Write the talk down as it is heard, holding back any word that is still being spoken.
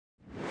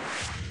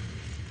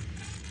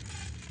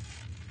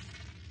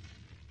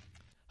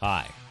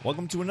Hi,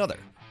 welcome to another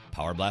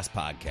Power Blast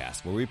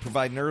podcast where we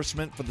provide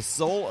nourishment for the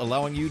soul,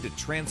 allowing you to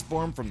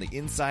transform from the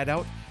inside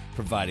out,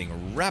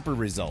 providing rapid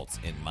results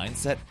in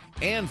mindset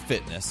and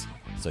fitness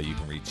so you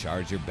can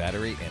recharge your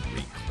battery and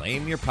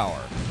reclaim your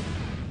power.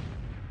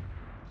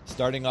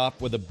 Starting off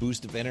with a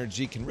boost of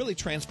energy can really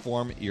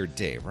transform your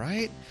day,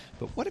 right?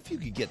 But what if you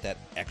could get that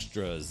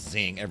extra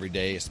zing every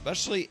day,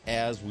 especially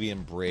as we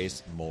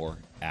embrace more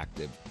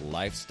active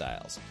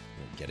lifestyles?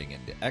 Getting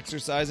into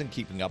exercise and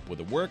keeping up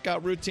with a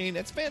workout routine,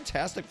 it's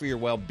fantastic for your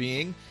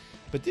well-being.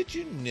 But did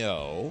you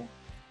know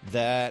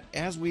that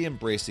as we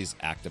embrace these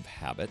active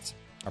habits,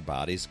 our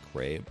bodies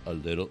crave a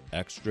little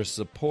extra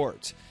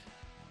support?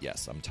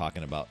 Yes, I'm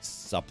talking about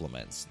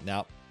supplements.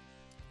 Now,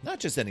 not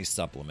just any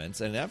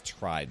supplements, and I've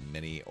tried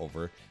many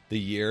over the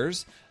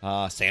years,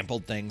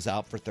 sampled things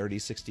out for 30,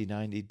 60,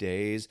 90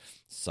 days.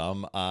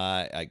 Some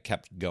I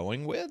kept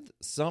going with.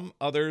 Some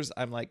others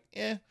I'm like,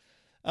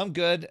 I'm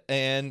good.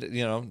 And,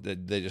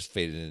 they just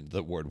faded into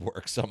the word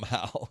work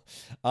somehow.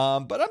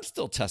 But I'm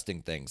still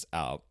testing things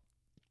out.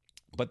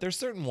 But there's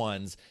certain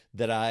ones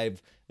that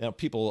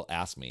people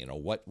ask me,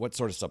 what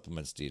sort of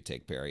supplements do you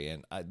take, Perry?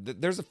 And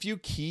there's a few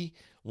key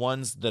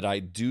ones that I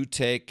do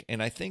take,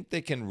 and I think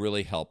they can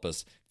really help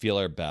us feel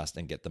our best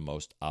and get the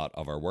most out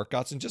of our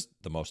workouts and just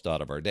the most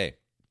out of our day.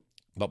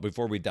 But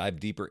before we dive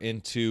deeper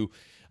into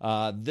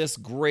this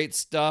great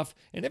stuff,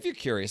 and if you're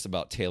curious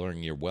about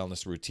tailoring your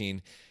wellness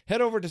routine,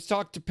 head over to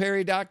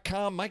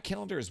talktoperry.com. My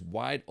calendar is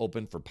wide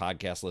open for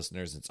podcast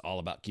listeners. It's all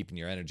about keeping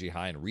your energy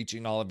high and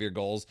reaching all of your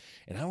goals.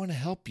 And I want to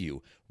help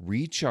you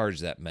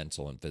recharge that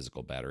mental and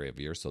physical battery of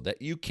yours so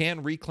that you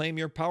can reclaim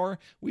your power.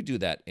 We do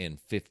that in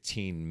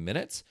 15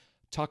 minutes.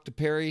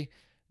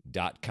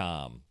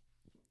 talktoperry.com.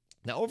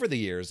 Now, over the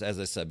years, as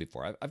I said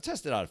before, I've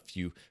tested out a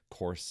few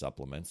core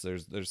supplements.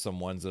 There's some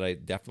ones that I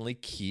definitely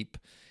keep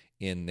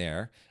in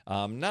there.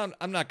 Now,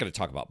 I'm not going to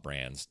talk about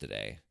brands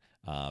today.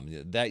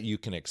 That you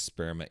can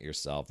experiment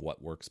yourself,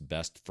 what works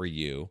best for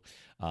you.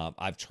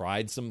 I've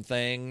tried some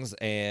things,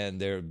 and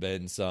there have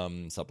been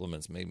some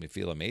supplements made me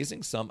feel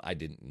amazing. Some I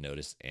didn't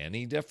notice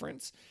any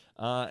difference.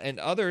 And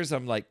others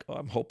I'm like,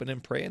 I'm hoping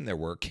and praying they're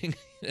working.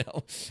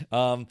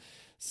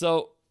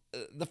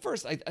 The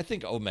first, I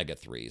think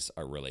omega-3s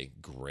are really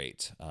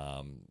great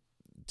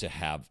to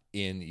have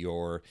in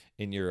your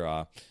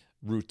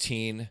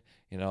routine.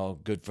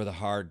 Good for the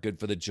heart, good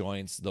for the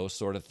joints, those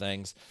sort of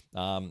things.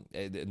 And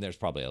there's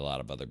probably a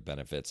lot of other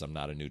benefits. I'm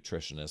not a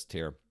nutritionist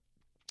here,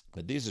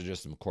 but these are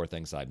just some core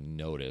things I've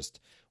noticed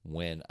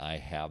when I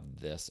have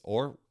this,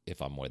 or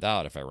if I'm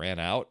without. If I ran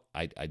out,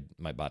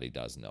 my body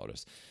does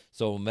notice.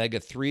 So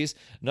omega-3s.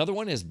 Another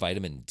one is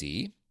vitamin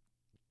D.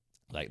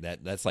 Like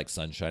that's like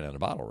sunshine in a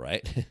bottle,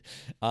 right?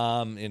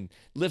 And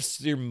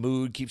lifts your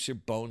mood, keeps your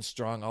bones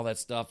strong, all that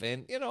stuff.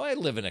 And, I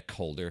live in a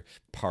colder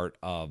part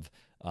of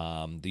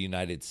the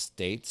United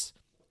States.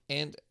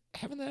 And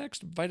having that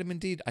extra vitamin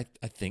D, I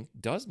think,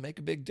 does make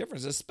a big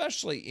difference,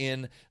 especially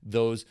in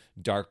those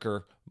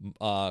darker,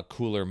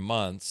 cooler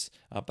months.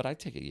 But I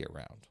take it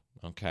year-round,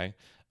 okay?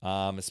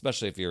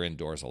 Especially if you're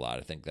indoors a lot.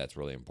 I think that's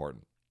really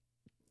important.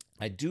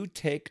 I do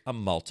take a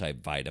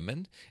multivitamin,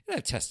 and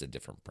I've tested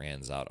different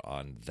brands out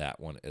on that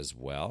one as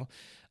well.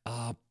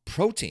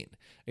 Protein,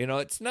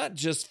 it's not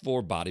just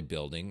for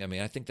bodybuilding. I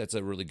mean, I think that's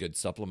a really good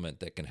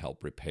supplement that can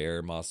help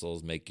repair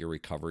muscles, make your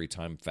recovery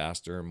time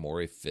faster,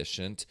 more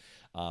efficient.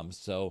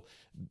 So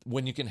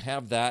when you can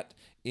have that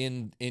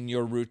in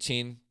your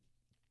routine,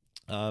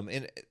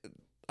 and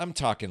I'm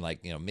talking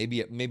like,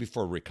 maybe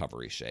for a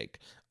recovery shake,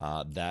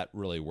 that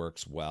really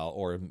works well,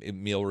 or a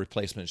meal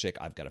replacement shake.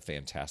 I've got a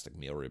fantastic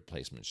meal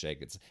replacement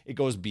shake. It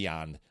goes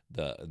beyond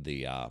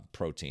the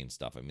protein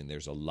stuff. I mean,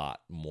 there's a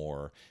lot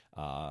more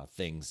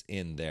things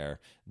in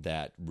there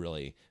that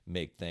really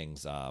make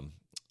things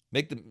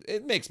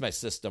it makes my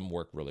system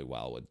work really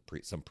well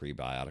with some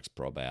prebiotics,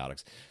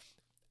 probiotics.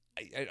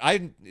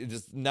 I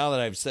just, now that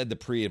I've said the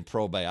pre and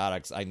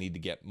probiotics, I need to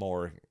get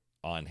more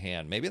on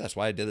hand. Maybe that's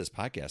why I did this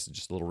podcast.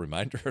 Just a little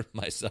reminder of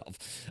myself.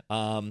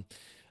 I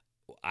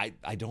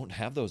don't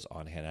have those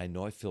on hand. I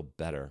know I feel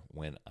better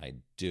when I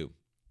do.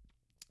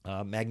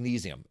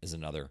 Magnesium is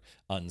another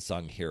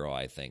unsung hero,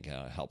 I think.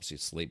 It helps you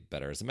sleep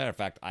better. As a matter of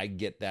fact, I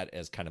get that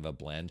as kind of a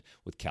blend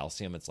with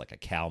calcium. It's like a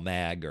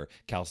CalMag or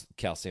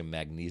calcium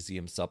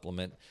magnesium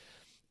supplement.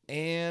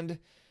 And,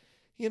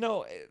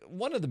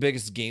 one of the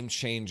biggest game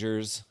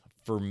changers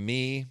for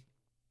me,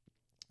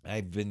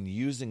 I've been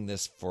using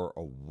this for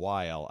a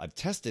while. I've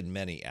tested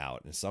many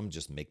out, and some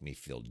just make me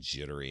feel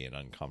jittery and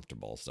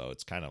uncomfortable. So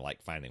it's kind of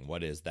like finding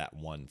what is that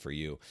one for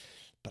you.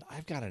 But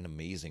I've got an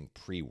amazing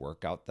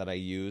pre-workout that I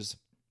use.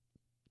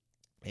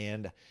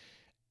 And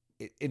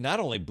it not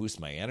only boosts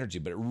my energy,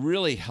 but it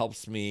really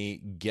helps me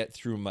get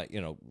through my,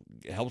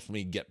 helps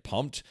me get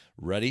pumped,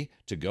 ready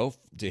to go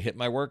to hit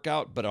my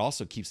workout, but it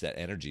also keeps that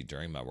energy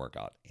during my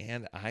workout.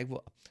 And I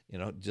will,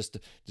 just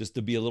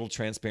to be a little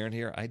transparent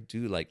here, I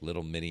do like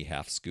little mini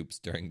half scoops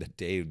during the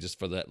day just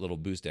for that little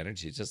boost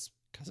energy, just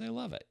because I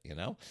love it,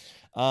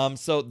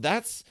 So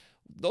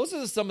those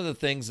are some of the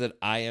things that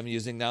I am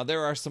using. Now,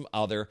 there are some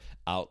other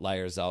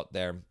outliers out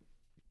there.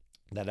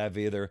 that I've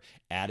either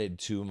added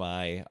to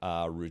my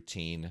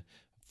routine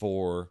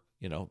for,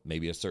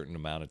 maybe a certain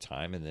amount of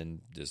time and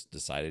then just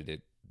decided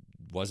it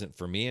wasn't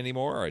for me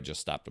anymore, or I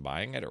just stopped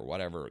buying it or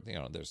whatever,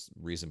 there's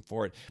reason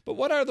for it. But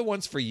what are the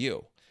ones for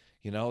you?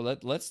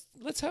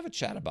 Let's have a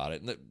chat about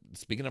it. And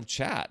speaking of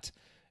chat,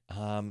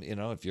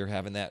 if you're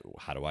having that,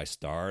 how do I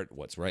start?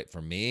 What's right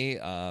for me?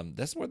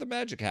 That's where the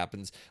magic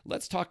happens.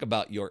 Let's talk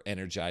about your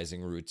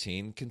energizing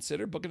routine.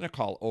 Consider booking a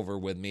call over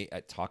with me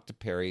at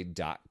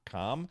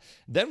talktoperry.com.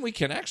 Then we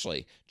can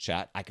actually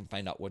chat. I can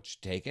find out what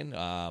you're taking,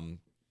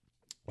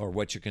 or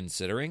what you're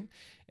considering,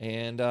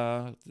 and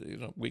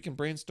we can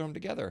brainstorm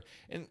together.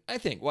 And I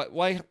think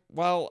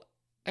while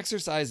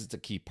exercise is a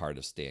key part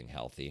of staying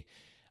healthy,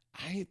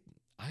 I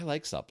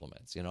like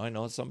supplements. I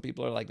know some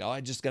people are like, oh,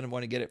 I just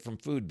want to get it from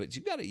food, but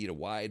you've got to eat a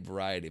wide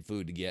variety of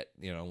food to get,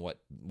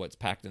 what's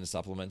packed into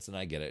supplements. And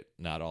I get it.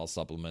 Not all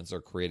supplements are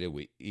created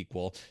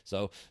equal.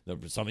 So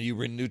some of you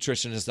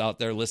nutritionists out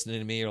there listening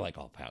to me are like,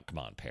 oh, come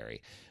on,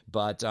 Perry.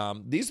 But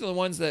these are the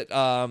ones that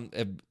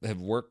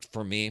have worked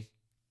for me.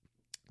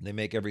 They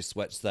make every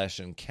sweat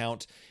session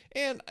count,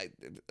 and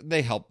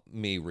they help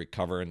me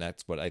recover, and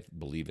that's what I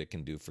believe it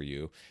can do for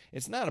you.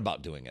 It's not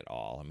about doing it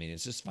all. I mean,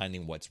 it's just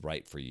finding what's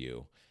right for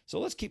you. So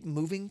let's keep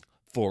moving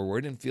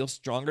forward and feel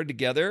stronger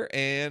together,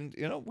 and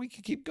we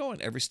can keep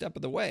going every step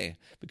of the way,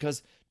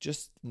 because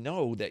just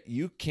know that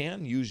you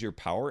can use your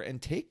power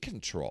and take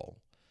control.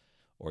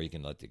 Or you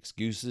can let the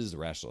excuses, the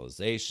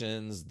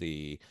rationalizations,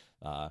 the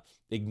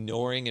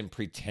ignoring and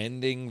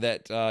pretending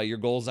that your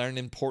goals aren't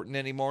important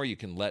anymore. You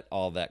can let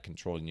all that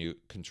control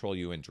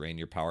you and drain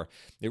your power.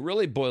 It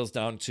really boils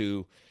down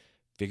to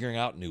figuring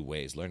out new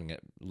ways,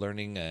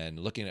 learning and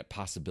looking at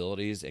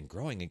possibilities and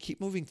growing and keep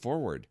moving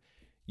forward.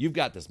 You've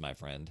got this, my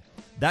friend.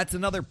 That's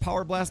another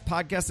Power Blast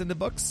podcast in the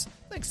books.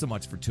 Thanks so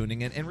much for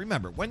tuning in. And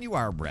remember, when you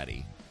are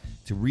ready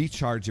to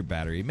recharge your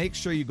battery, make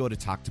sure you go to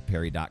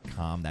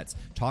talktoperry.com. That's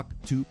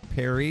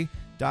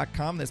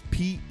talktoperry.com. That's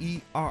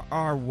Perry.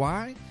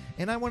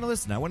 And I want to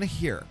listen. I want to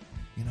hear,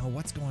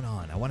 what's going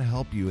on. I want to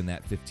help you in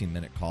that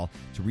 15-minute call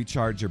to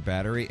recharge your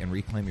battery and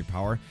reclaim your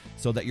power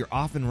so that you're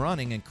off and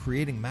running and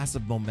creating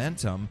massive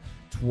momentum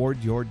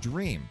toward your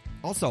dream.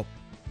 Also,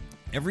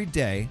 every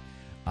day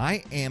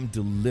I am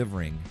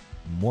delivering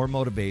more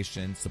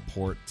motivation,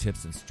 support,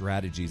 tips, and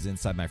strategies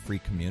inside my free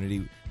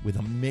community with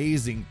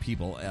amazing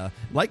people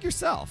like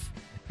yourself.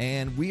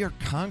 And we are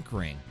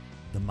conquering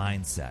the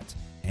mindset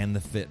and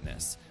the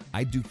fitness.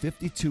 I do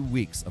 52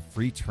 weeks of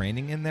free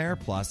training in there.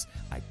 Plus,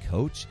 I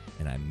coach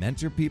and I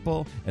mentor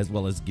people, as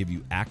well as give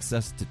you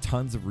access to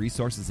tons of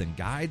resources and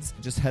guides.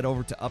 Just head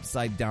over to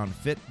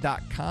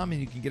UpsideDownFit.com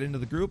and you can get into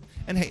the group.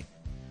 And hey,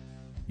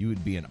 you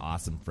would be an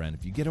awesome friend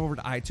if you get over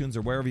to iTunes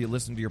or wherever you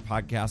listen to your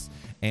podcast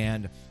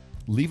and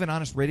leave an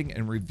honest rating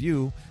and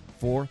review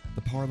for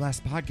the Power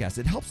Blast podcast.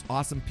 It helps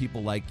awesome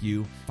people like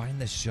you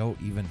find the show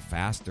even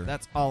faster.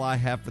 That's all I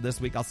have for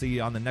this week. I'll see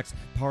you on the next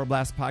Power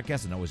Blast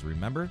podcast. And always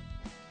remember,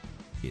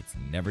 it's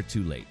never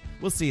too late.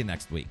 We'll see you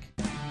next week.